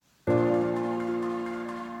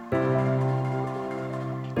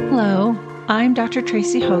Hello, I'm Dr.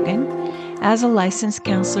 Tracy Hogan. As a licensed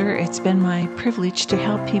counselor, it's been my privilege to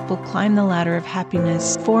help people climb the ladder of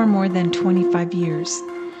happiness for more than 25 years.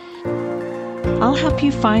 I'll help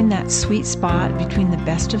you find that sweet spot between the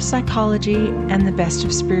best of psychology and the best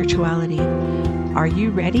of spirituality. Are you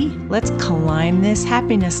ready? Let's climb this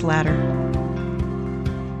happiness ladder.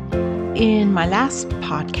 In my last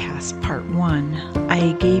podcast, part 1,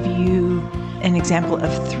 I gave you an example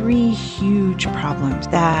of 3 huge problems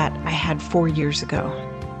that I had 4 years ago.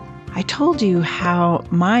 I told you how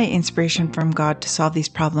my inspiration from God to solve these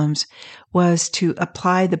problems was to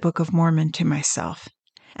apply the Book of Mormon to myself.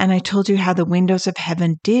 And I told you how the windows of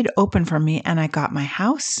heaven did open for me, and I got my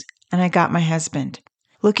house and I got my husband.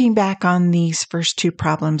 Looking back on these first 2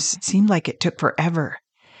 problems, it seemed like it took forever.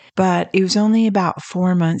 But it was only about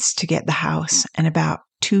 4 months to get the house and about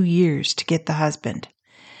 2 years to get the husband.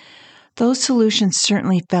 Those solutions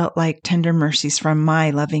certainly felt like tender mercies from my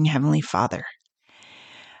loving Heavenly Father.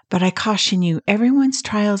 But I caution you, everyone's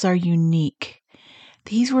trials are unique.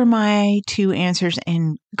 These were my 2 answers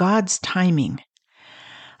in God's timing.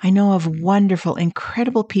 I know of wonderful,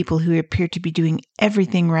 incredible people who appear to be doing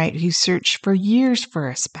everything right, who searched for years for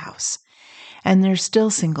a spouse, and they're still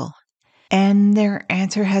single. And their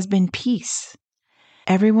answer has been peace.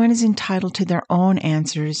 Everyone is entitled to their own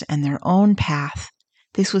answers and their own path.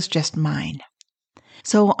 This was just mine.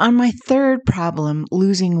 So on my 3rd problem,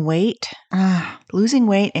 losing weight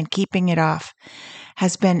and keeping it off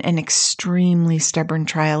has been an extremely stubborn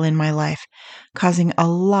trial in my life, causing a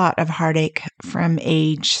lot of heartache from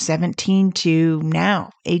age 17 to now,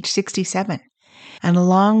 age 67. And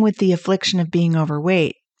along with the affliction of being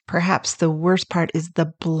overweight, perhaps the worst part is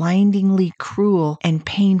the blindingly cruel and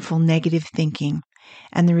painful negative thinking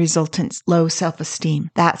and the resultant low self-esteem.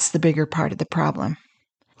 That's the bigger part of the problem.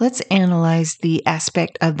 Let's analyze the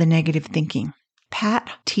aspect of the negative thinking. Pat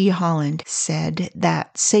T. Holland said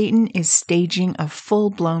that Satan is staging a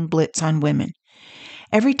full-blown blitz on women.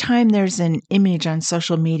 Every time there's an image on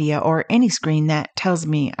social media or any screen that tells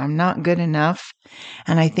me I'm not good enough,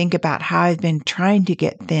 and I think about how I've been trying to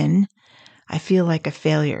get thin, I feel like a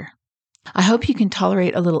failure. I hope you can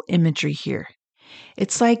tolerate a little imagery here.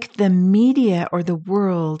 It's like the media or the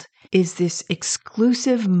world is this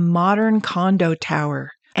exclusive modern condo tower,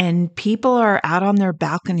 and people are out on their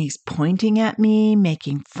balconies pointing at me,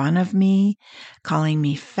 making fun of me, calling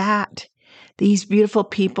me fat. These beautiful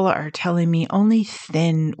people are telling me only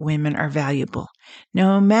thin women are valuable.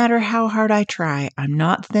 No matter how hard I try, I'm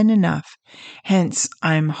not thin enough. Hence,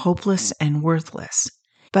 I'm hopeless and worthless.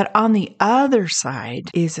 But on the other side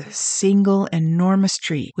is a single enormous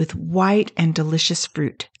tree with white and delicious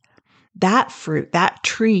fruit. That fruit, that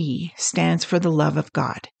tree, stands for the love of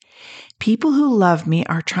God. People who love me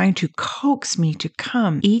are trying to coax me to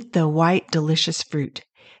come eat the white, delicious fruit.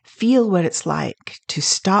 Feel what it's like to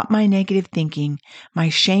stop my negative thinking, my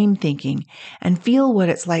shame thinking, and feel what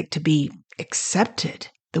it's like to be accepted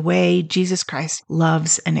the way Jesus Christ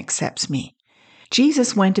loves and accepts me.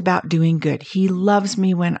 Jesus went about doing good. He loves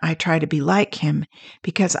me when I try to be like him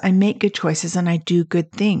because I make good choices and I do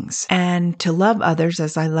good things, and to love others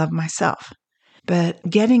as I love myself. But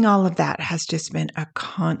getting all of that has just been a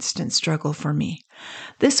constant struggle for me.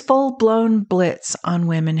 This full-blown blitz on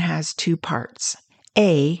women has 2 parts.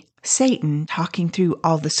 A, Satan, talking through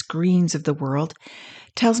all the screens of the world,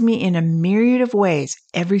 tells me in a myriad of ways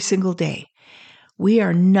every single day, we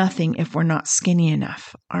are nothing if we're not skinny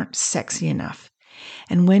enough, aren't sexy enough.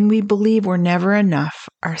 And when we believe we're never enough,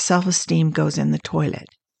 our self-esteem goes in the toilet.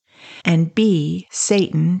 And B,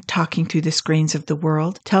 Satan, talking through the screens of the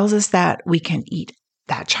world, tells us that we can eat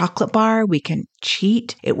that chocolate bar, we can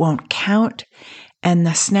cheat, it won't count, and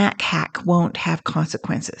the snack hack won't have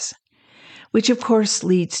consequences. Which of course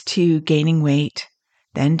leads to gaining weight,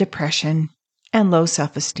 then depression, and low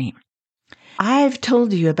self-esteem. I've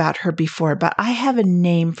told you about her before, but I have a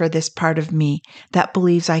name for this part of me that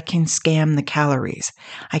believes I can scam the calories.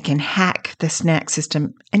 I can hack the snack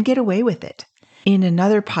system and get away with it. In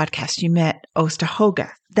another podcast, you met Ostahoga.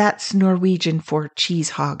 That's Norwegian for cheese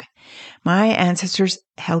hog. My ancestors,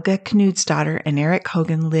 Helga Knudsdatter and Erik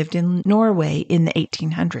Hogan, lived in Norway in the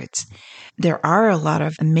 1800s. There are a lot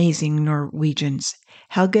of amazing Norwegians.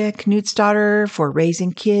 Helga Knudsdatter for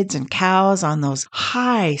raising kids and cows on those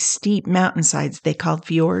high, steep mountainsides they called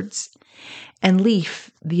fjords. And Leif,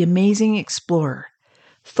 the amazing explorer.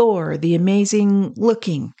 Thor, the amazing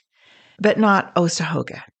looking, but not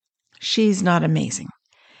Ostahoga. She's not amazing.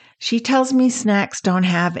 She tells me snacks don't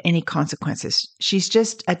have any consequences. She's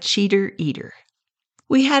just a cheater eater.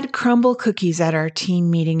 We had crumble cookies at our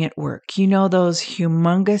team meeting at work. You know, those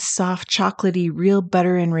humongous, soft, chocolatey, real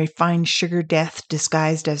butter and refined sugar death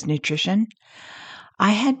disguised as nutrition? I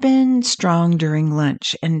had been strong during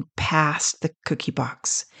lunch and passed the cookie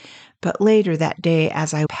box. But later that day,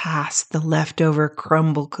 as I passed the leftover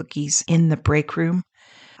crumble cookies in the break room,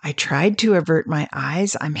 I tried to avert my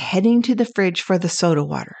eyes. I'm heading to the fridge for the soda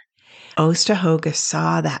water. Ostahoga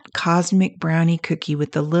saw that cosmic brownie cookie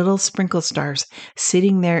with the little sprinkle stars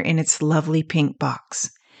sitting there in its lovely pink box.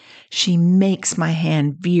 She makes my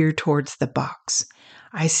hand veer towards the box.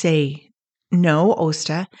 I say, "No,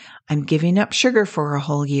 Osta, I'm giving up sugar for a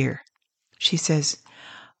whole year." She says,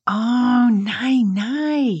 "Oh,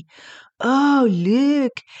 nay. Oh,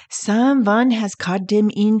 look, someone has cut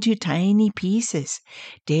them into tiny pieces.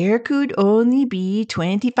 There could only be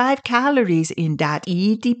 25 calories in that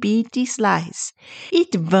itty-bitty slice.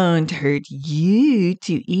 It won't hurt you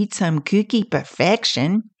to eat some cookie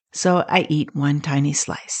perfection." So I eat one tiny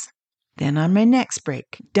slice. Then on my next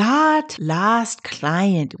break, "That last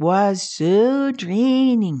client was so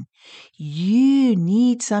draining. You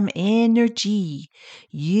need some energy.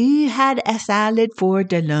 You had a salad for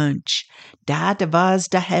the lunch. That was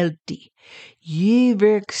the healthy. You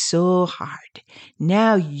work so hard.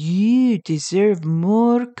 Now you deserve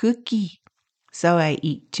more cookie." So I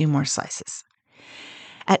eat 2 more slices.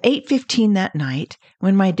 At 8:15 that night,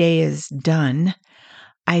 when my day is done,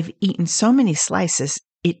 I've eaten so many slices,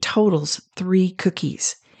 it totals 3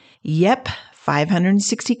 cookies. Yep,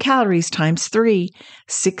 560 calories times 3,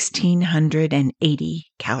 1,680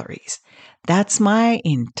 calories. That's my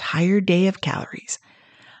entire day of calories.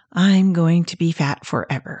 I'm going to be fat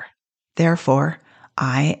forever. Therefore,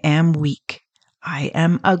 I am weak. I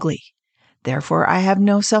am ugly. Therefore, I have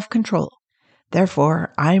no self-control.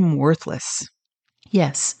 Therefore, I'm worthless.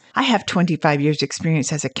 Yes, I have 25 years'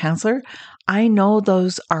 experience as a counselor. I know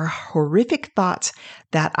those are horrific thoughts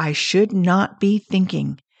that I should not be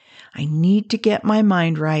thinking. I need to get my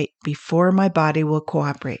mind right before my body will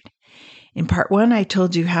cooperate. In part 1, I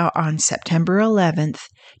told you how on September 11th,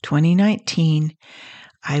 2019,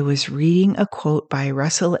 I was reading a quote by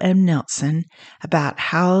Russell M. Nelson about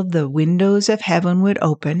how the windows of heaven would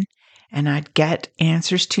open and I'd get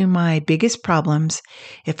answers to my biggest problems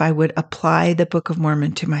if I would apply the Book of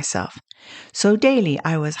Mormon to myself. So daily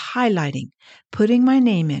I was highlighting, putting my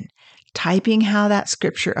name in, typing how that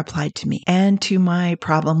scripture applied to me and to my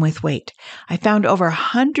problem with weight. I found over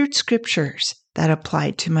 100 scriptures that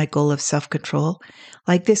applied to my goal of self-control,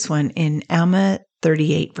 like this one in Alma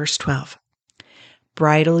 38, verse 12.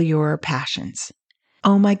 Bridle your passions.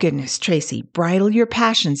 Oh my goodness, Tracy, bridle your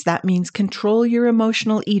passions. That means control your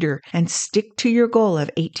emotional eater and stick to your goal of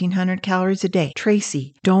 1,800 calories a day.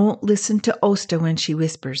 Tracy, don't listen to Osta when she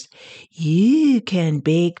whispers, "You can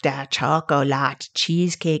bake that chocolate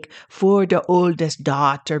cheesecake for the oldest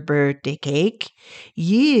daughter birthday cake.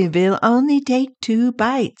 You will only take 2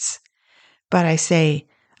 bites." But I say,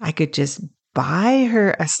 I could just buy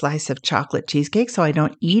her a slice of chocolate cheesecake so I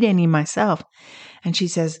don't eat any myself. And she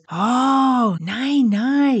says, "Oh,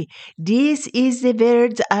 nay, this is the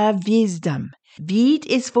words of wisdom. Wheat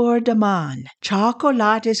is for the man,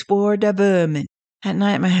 chocolate is for the vermin." At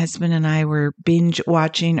night, my husband and I were binge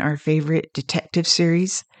watching our favorite detective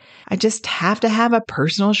series. I just have to have a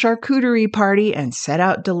personal charcuterie party and set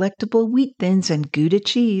out delectable wheat thins and Gouda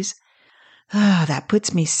cheese. That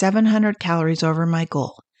puts me 700 calories over my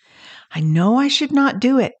goal. I know I should not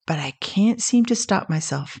do it, but I can't seem to stop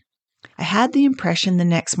myself. I had the impression the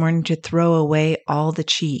next morning to throw away all the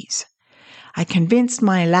cheese. I convinced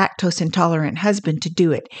my lactose intolerant husband to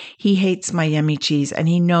do it. He hates my yummy cheese and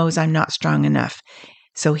he knows I'm not strong enough,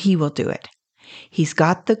 so he will do it. He's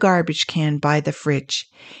got the garbage can by the fridge.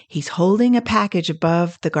 He's holding a package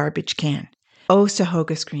above the garbage can.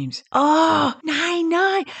 Osahoga screams, "Oh, nay,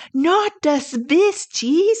 not the Swiss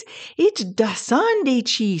cheese. It's the Sunday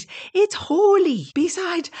cheese. It's holy.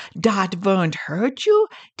 Besides, that won't hurt you.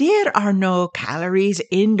 There are no calories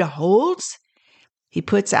in the holes." He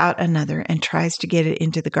puts out another and tries to get it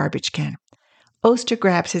into the garbage can. Oster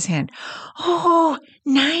grabs his hand. "Oh,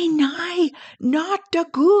 nay, not the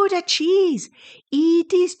Gouda cheese.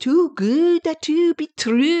 It is too good to be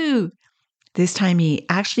true." This time he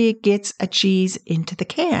actually gets a cheese into the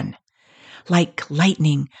can. Like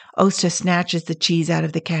lightning, Osta snatches the cheese out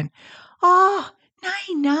of the can. "Oh,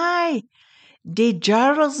 nay. The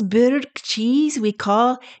Jarlsberg cheese we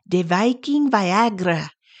call the Viking Viagra.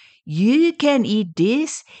 You can eat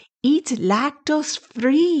this. It's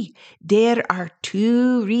lactose-free. There are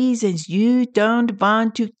 2 reasons you don't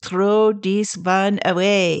want to throw this one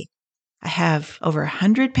away." I have over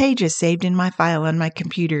 100 pages saved in my file on my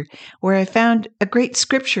computer where I found a great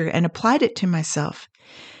scripture and applied it to myself.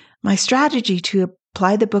 My strategy to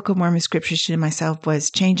apply the Book of Mormon scriptures to myself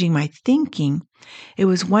was changing my thinking. It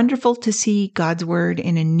was wonderful to see God's word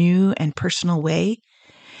in a new and personal way.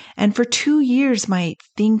 And for 2 years, my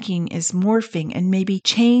thinking is morphing and maybe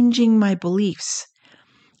changing my beliefs.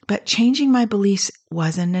 But changing my beliefs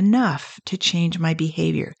wasn't enough to change my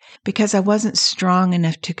behavior because I wasn't strong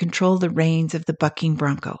enough to control the reins of the bucking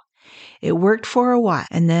bronco. It worked for a while,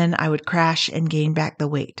 and then I would crash and gain back the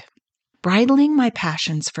weight. Bridling my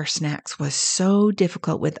passions for snacks was so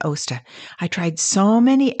difficult with Osta. I tried so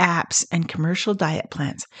many apps and commercial diet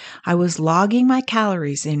plans. I was logging my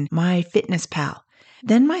calories in MyFitnessPal.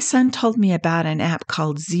 Then my son told me about an app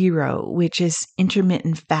called Zero, which is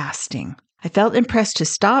intermittent fasting. I felt impressed to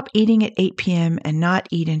stop eating at 8 p.m. and not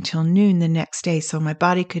eat until noon the next day so my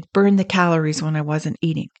body could burn the calories when I wasn't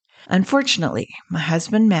eating. Unfortunately, my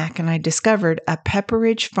husband Mac and I discovered a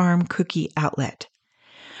Pepperidge Farm cookie outlet.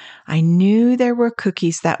 I knew there were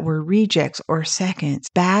cookies that were rejects or seconds,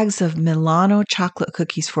 bags of Milano chocolate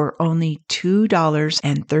cookies for only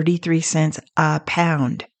 $2.33 a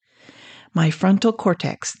pound. My frontal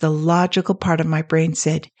cortex, the logical part of my brain,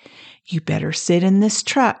 said, "You better sit in this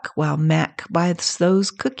truck while Mac buys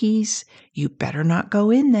those cookies. You better not go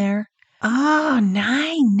in there." "Oh,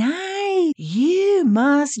 nein. You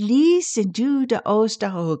must listen to the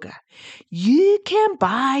Ostahoga. You can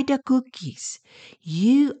buy the cookies.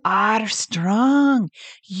 You are strong.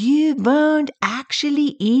 You won't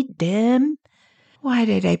actually eat them." Why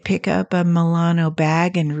did I pick up a Milano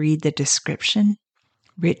bag and read the description?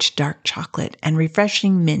 Rich dark chocolate and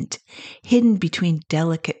refreshing mint hidden between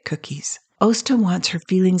delicate cookies. Osta wants her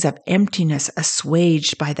feelings of emptiness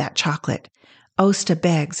assuaged by that chocolate. Osta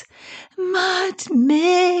begs, "Mud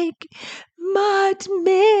milk."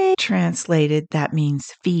 Translated, that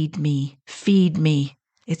means feed me.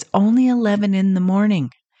 It's only 11 in the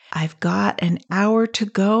morning. I've got an hour to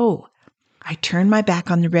go. I turned my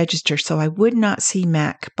back on the register so I would not see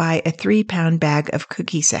Mac buy a 3-pound bag of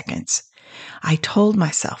cookie seconds. I told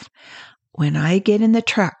myself, when I get in the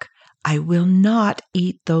truck, I will not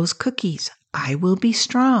eat those cookies. I will be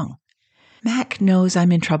strong. Mac knows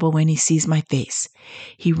I'm in trouble when he sees my face.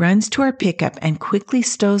 He runs to our pickup and quickly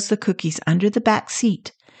stows the cookies under the back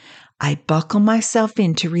seat. I buckle myself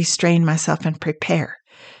in to restrain myself and prepare.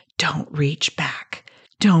 Don't reach back.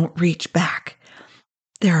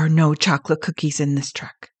 There are no chocolate cookies in this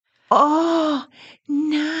truck. "Oh,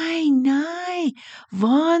 nein.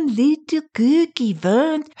 One little cookie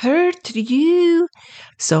won't hurt you."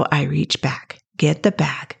 So I reach back, get the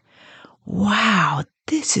bag. Wow,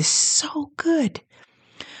 this is so good.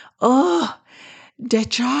 Oh, the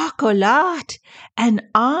chocolate and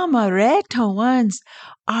amaretto ones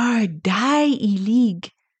are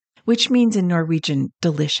deilig, which means in Norwegian,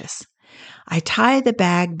 delicious. I tie the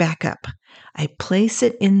bag back up. I place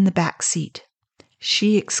it in the back seat.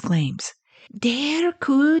 She exclaims, "There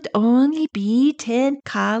could only be 10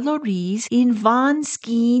 calories in one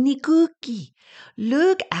skinny cookie.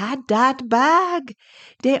 Look at that bag.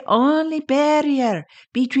 The only barrier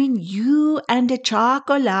between you and the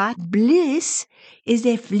chocolate bliss is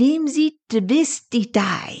a flimsy twisty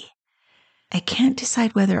tie." I can't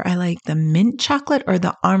decide whether I like the mint chocolate or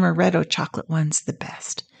the amaretto chocolate ones the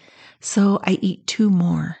best. So I eat 2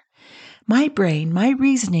 more. My brain, my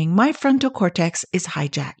reasoning, my frontal cortex is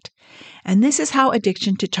hijacked. And this is how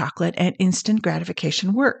addiction to chocolate and instant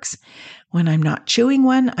gratification works. When I'm not chewing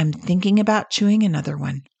one, I'm thinking about chewing another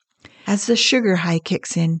one. As the sugar high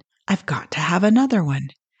kicks in, I've got to have another one.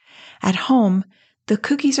 At home, the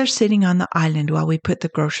cookies are sitting on the island while we put the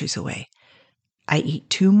groceries away. I eat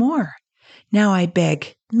 2 more. Now I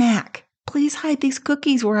beg, "Mac, please hide these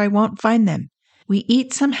cookies where I won't find them." We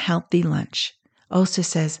eat some healthy lunch. Osta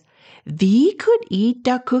says, "We could eat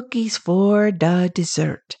the cookies for the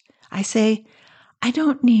dessert." I say, "I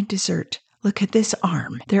don't need dessert. Look at this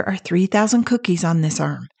arm. There are 3,000 cookies on this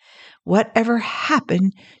arm. Whatever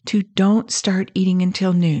happened to don't start eating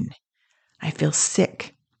until noon?" I feel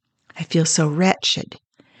sick. I feel so wretched.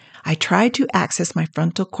 I try to access my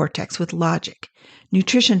frontal cortex with logic.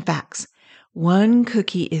 Nutrition facts. 1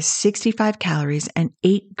 cookie is 65 calories and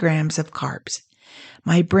 8 grams of carbs.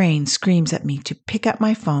 My brain screams at me to pick up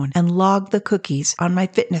my phone and log the cookies on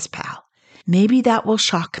MyFitnessPal. Maybe that will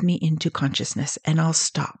shock me into consciousness and I'll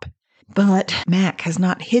stop. But Mac has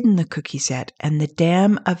not hidden the cookies yet, and the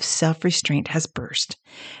dam of self-restraint has burst,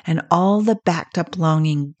 and all the backed-up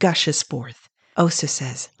longing gushes forth. Osa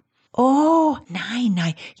says, Oh,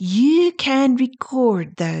 nein, you can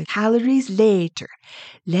record the calories later.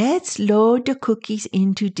 Let's load the cookies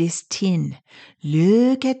into this tin.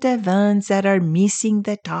 Look at the ones that are missing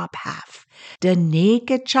the top half. The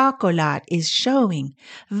naked chocolate is showing.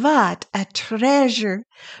 What a treasure!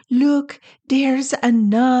 Look, there's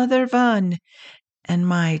another one. And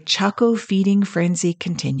my choco feeding frenzy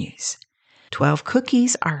continues. 12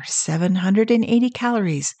 cookies are 780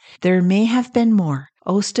 calories. There may have been more.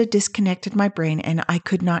 Osta disconnected my brain and I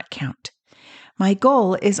could not count. My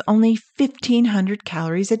goal is only 1,500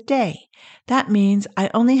 calories a day. That means I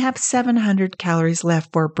only have 700 calories left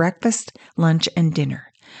for breakfast, lunch, and dinner.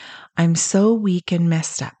 I'm so weak and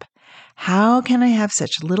messed up. How can I have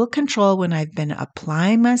such little control when I've been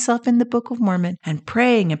applying myself in the Book of Mormon and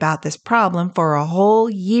praying about this problem for a whole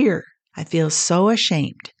year? I feel so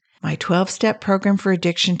ashamed. My 12-step program for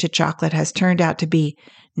addiction to chocolate has turned out to be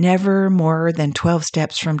never more than 12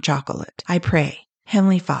 steps from chocolate. I pray,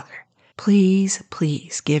 Heavenly Father, please,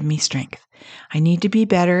 please give me strength. I need to be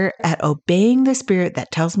better at obeying the Spirit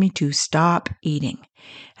that tells me to stop eating.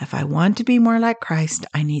 If I want to be more like Christ,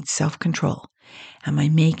 I need self-control. Am I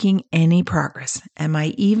making any progress? Am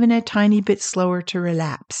I even a tiny bit slower to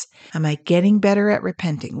relapse? Am I getting better at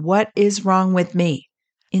repenting? What is wrong with me?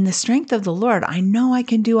 In the strength of the Lord, I know I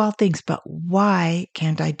can do all things, but why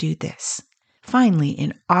can't I do this? Finally,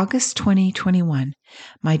 in August 2021,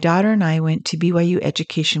 my daughter and I went to BYU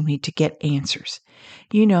Education Week to get answers.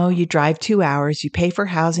 You know, you drive 2 hours, you pay for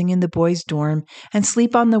housing in the boys' dorm, and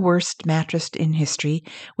sleep on the worst mattress in history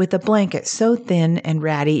with a blanket so thin and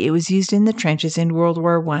ratty it was used in the trenches in World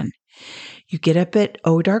War I. You get up at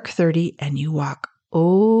dark 30 and you walk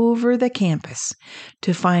over the campus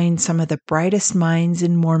to find some of the brightest minds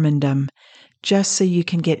in Mormondom just so you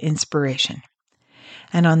can get inspiration.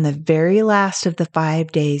 And on the very last of the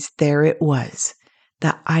 5 days, there it was,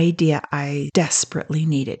 the idea I desperately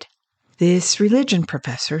needed. This religion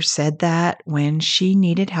professor said that when she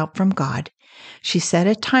needed help from God, she set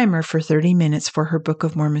a timer for 30 minutes for her Book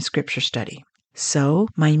of Mormon scripture study. So,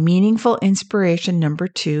 my meaningful inspiration number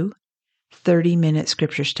 2, 30-minute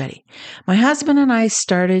scripture study. My husband and I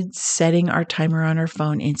started setting our timer on our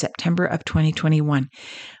phone in September of 2021.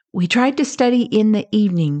 We tried to study in the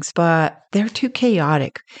evenings, but they're too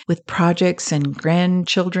chaotic with projects and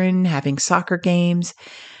grandchildren having soccer games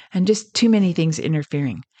and just too many things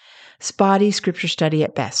interfering. Spotty scripture study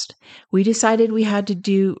at best. We decided we had to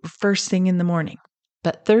do first thing in the morning.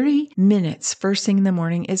 But 30 minutes first thing in the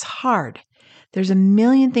morning is hard. There's a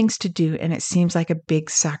million things to do, and it seems like a big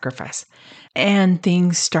sacrifice. And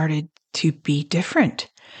things started to be different.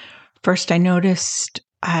 First, I noticed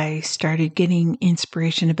I started getting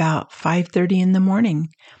inspiration about 5:30 in the morning,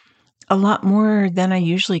 a lot more than I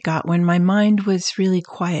usually got when my mind was really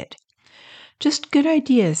quiet. Just good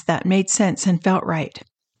ideas that made sense and felt right.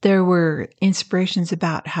 There were inspirations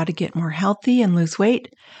about how to get more healthy and lose weight,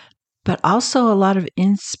 but also a lot of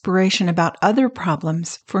inspiration about other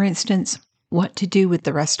problems. For instance, what to do with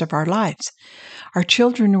the rest of our lives. Our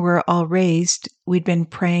children were all raised. We'd been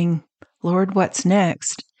praying, Lord, what's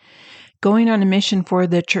next? Going on a mission for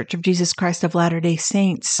the Church of Jesus Christ of Latter-day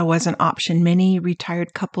Saints was an option. Many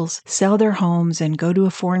retired couples sell their homes and go to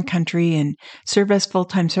a foreign country and serve as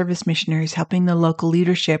full-time service missionaries, helping the local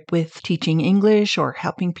leadership with teaching English or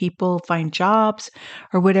helping people find jobs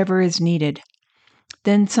or whatever is needed.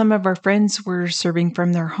 Then some of our friends were serving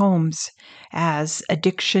from their homes as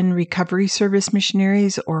addiction recovery service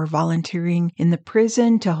missionaries or volunteering in the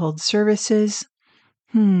prison to hold services.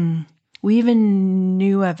 We even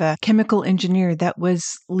knew of a chemical engineer that was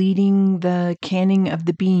leading the canning of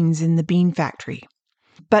the beans in the bean factory.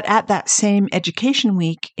 But at that same education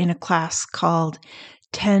week, in a class called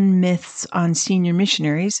 10 Myths on Senior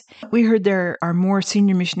Missionaries, we heard there are more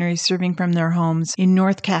senior missionaries serving from their homes in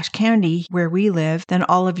North Cache County, where we live, than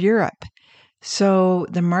all of Europe. So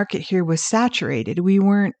the market here was saturated. We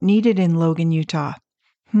weren't needed in Logan, Utah.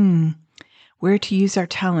 Where to use our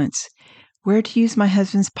talents? Where to use my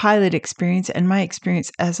husband's pilot experience and my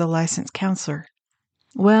experience as a licensed counselor?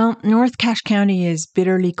 Well, North Cache County is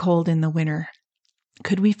bitterly cold in the winter.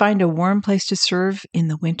 Could we find a warm place to serve in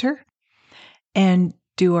the winter? And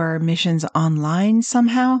do our missions online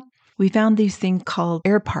somehow? We found these things called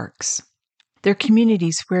air parks. They're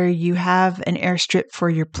communities where you have an airstrip for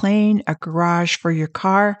your plane, a garage for your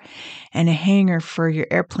car, and a hangar for your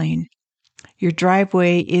airplane. Your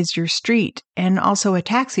driveway is your street and also a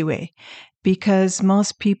taxiway, because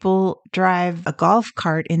most people drive a golf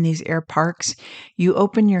cart in these air parks. You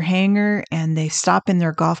open your hangar and they stop in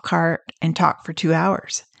their golf cart and talk for 2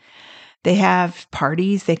 hours. They have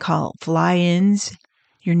parties they call fly-ins.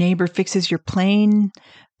 Your neighbor fixes your plane.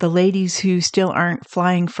 The ladies who still aren't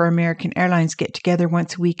flying for American Airlines get together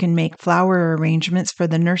once a week and make flower arrangements for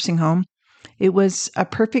the nursing home. It was a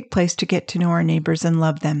perfect place to get to know our neighbors and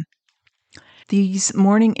love them. These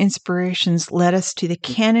morning inspirations led us to the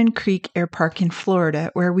Cannon Creek Air Park in Florida,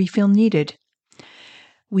 where we feel needed.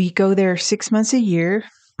 We go there 6 months a year.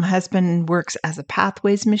 My husband works as a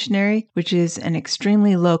Pathways missionary, which is an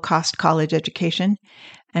extremely low-cost college education.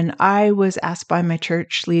 And I was asked by my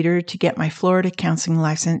church leader to get my Florida counseling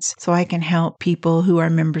license so I can help people who are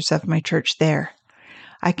members of my church there.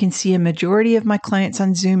 I can see a majority of my clients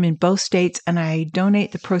on Zoom in both states, and I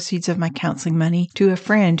donate the proceeds of my counseling money to a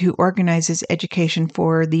friend who organizes education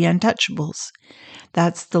for the untouchables.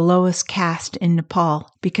 That's the lowest caste in Nepal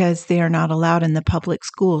because they are not allowed in the public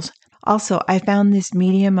schools. Also, I found this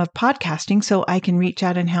medium of podcasting so I can reach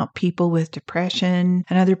out and help people with depression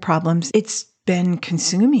and other problems. It's been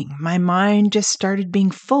consuming. My mind just started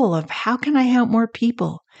being full of how can I help more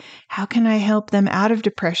people? How can I help them out of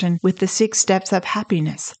depression with the 6 steps of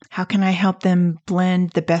happiness? How can I help them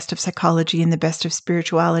blend the best of psychology and the best of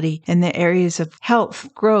spirituality in the areas of health,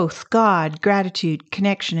 growth, God, gratitude,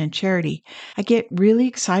 connection, and charity? I get really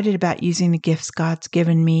excited about using the gifts God's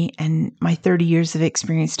given me and my 30 years of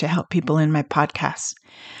experience to help people in my podcasts.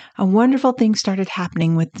 A wonderful thing started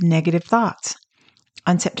happening with negative thoughts.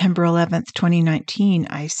 On September 11th, 2019,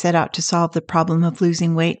 I set out to solve the problem of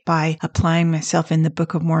losing weight by applying myself in the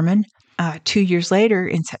Book of Mormon. 2 years later,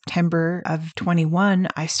 in September of 21,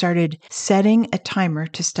 I started setting a timer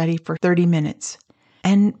to study for 30 minutes.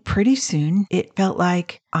 And pretty soon, it felt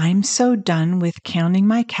like I'm so done with counting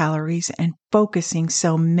my calories and focusing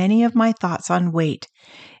so many of my thoughts on weight.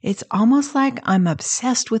 It's almost like I'm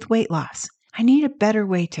obsessed with weight loss. I need a better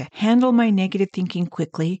way to handle my negative thinking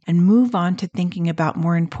quickly and move on to thinking about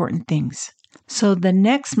more important things. So the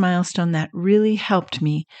next milestone that really helped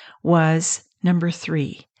me was number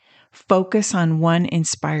 3, focus on one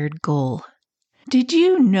inspired goal. Did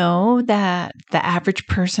you know that the average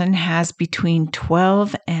person has between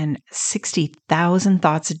 12 and 60,000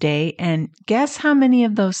 thoughts a day? And guess how many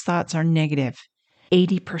of those thoughts are negative?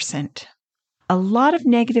 80%. A lot of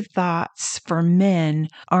negative thoughts for men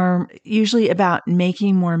are usually about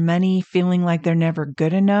making more money, feeling like they're never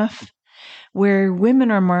good enough, where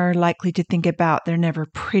women are more likely to think about they're never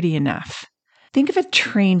pretty enough. Think of a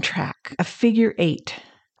train track, a figure 8.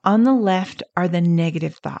 On the left are the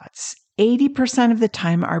negative thoughts. 80% of the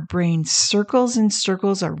time, our brain circles and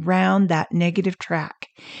circles around that negative track.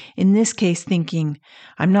 In this case, thinking,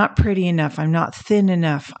 I'm not pretty enough, I'm not thin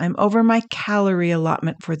enough, I'm over my calorie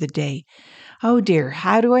allotment for the day. Oh dear,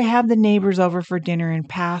 how do I have the neighbors over for dinner and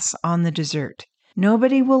pass on the dessert?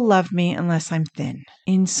 Nobody will love me unless I'm thin.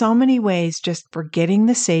 In so many ways, just forgetting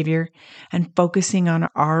the Savior and focusing on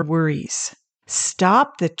our worries.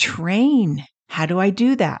 Stop the train. How do I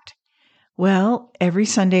do that? Well, every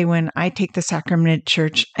Sunday when I take the sacrament at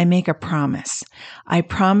church, I make a promise. I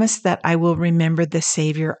promise that I will remember the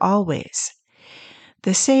Savior always.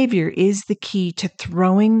 The Savior is the key to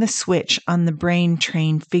throwing the switch on the brain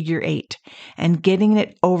train figure 8 and getting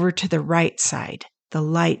it over to the right side, the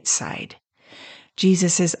light side.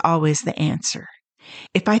 Jesus is always the answer.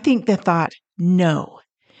 If I think the thought, no,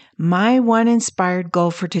 my one inspired goal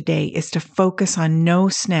for today is to focus on no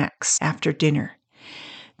snacks after dinner.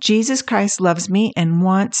 Jesus Christ loves me and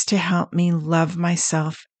wants to help me love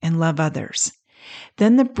myself and love others.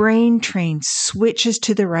 Then the brain train switches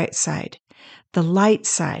to the right side. The light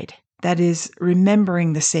side, that is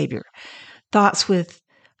remembering the Savior. Thoughts with,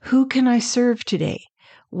 who can I serve today?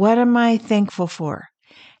 What am I thankful for?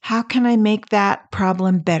 How can I make that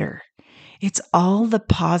problem better? It's all the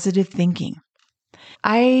positive thinking.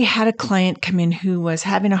 I had a client come in who was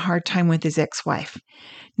having a hard time with his ex-wife.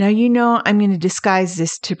 Now, you know I'm going to disguise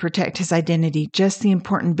this to protect his identity. Just the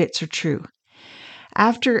important bits are true.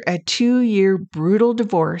 After a 2-year brutal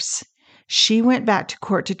divorce, she went back to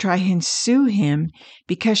court to try and sue him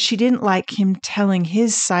because she didn't like him telling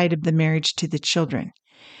his side of the marriage to the children.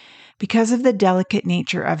 Because of the delicate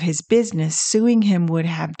nature of his business, suing him would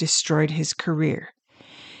have destroyed his career.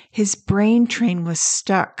 His brain train was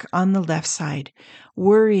stuck on the left side,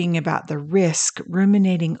 worrying about the risk,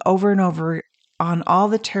 ruminating over and over on all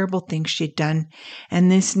the terrible things she'd done, and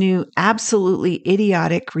this new absolutely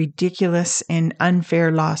idiotic, ridiculous, and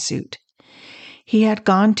unfair lawsuit. He had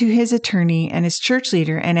gone to his attorney and his church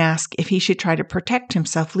leader and asked if he should try to protect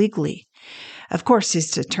himself legally. Of course,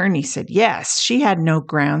 his attorney said yes, she had no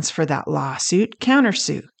grounds for that lawsuit,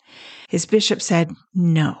 countersue. His bishop said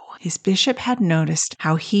no. His bishop had noticed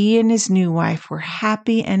how he and his new wife were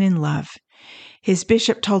happy and in love. His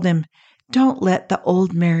bishop told him, don't let the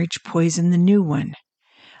old marriage poison the new one.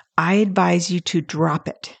 I advise you to drop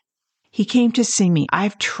it. He came to see me.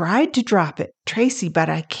 I've tried to drop it, Tracy, but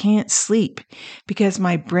I can't sleep because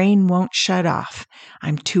my brain won't shut off.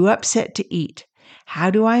 I'm too upset to eat.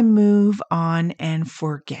 How do I move on and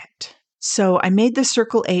forget? So I made the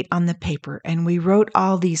circle 8 on the paper, and we wrote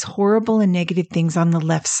all these horrible and negative things on the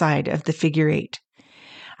left side of the figure 8.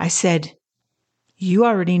 I said, you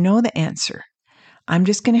already know the answer. I'm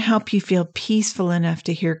just going to help you feel peaceful enough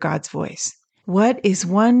to hear God's voice. What is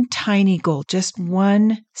one tiny goal, just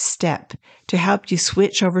one step, to help you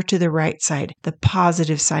switch over to the right side, the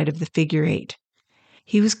positive side of the figure 8?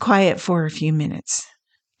 He was quiet for a few minutes.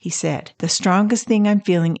 He said, the strongest thing I'm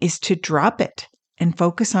feeling is to drop it and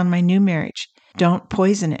focus on my new marriage. Don't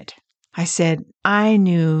poison it. I said, I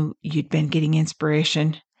knew you'd been getting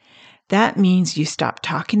inspiration. That means you stop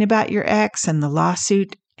talking about your ex and the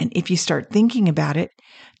lawsuit, and if you start thinking about it,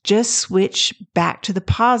 just switch back to the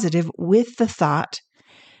positive with the thought,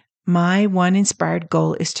 my one inspired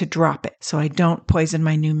goal is to drop it so I don't poison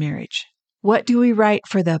my new marriage. What do we write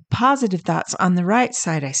for the positive thoughts on the right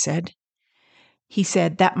side? I said. He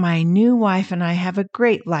said that my new wife and I have a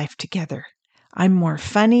great life together. I'm more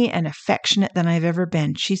funny and affectionate than I've ever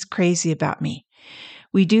been. She's crazy about me.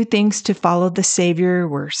 We do things to follow the Savior.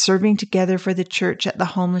 We're serving together for the church at the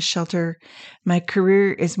homeless shelter. My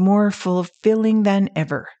career is more fulfilling than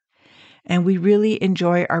ever. And we really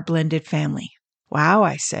enjoy our blended family. Wow,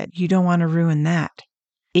 I said, you don't want to ruin that.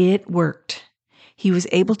 It worked. He was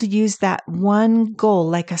able to use that one goal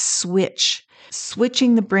like a switch,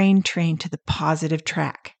 switching the brain train to the positive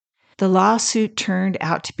track. The lawsuit turned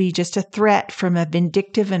out to be just a threat from a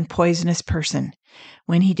vindictive and poisonous person.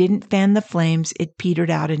 When he didn't fan the flames, it petered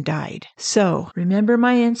out and died. So, remember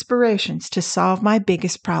my inspirations to solve my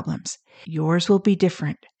biggest problems. Yours will be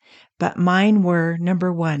different. But mine were,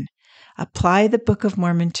 number 1, apply the Book of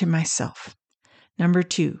Mormon to myself. Number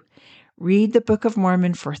 2, read the Book of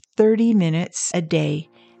Mormon for 30 minutes a day.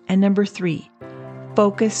 And number 3,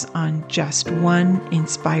 focus on just one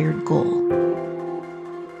inspired goal.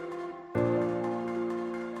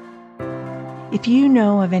 If you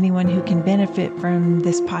know of anyone who can benefit from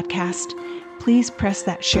this podcast, please press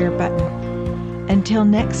that share button. Until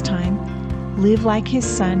next time, live like His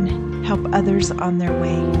Son, help others on their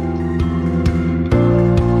way.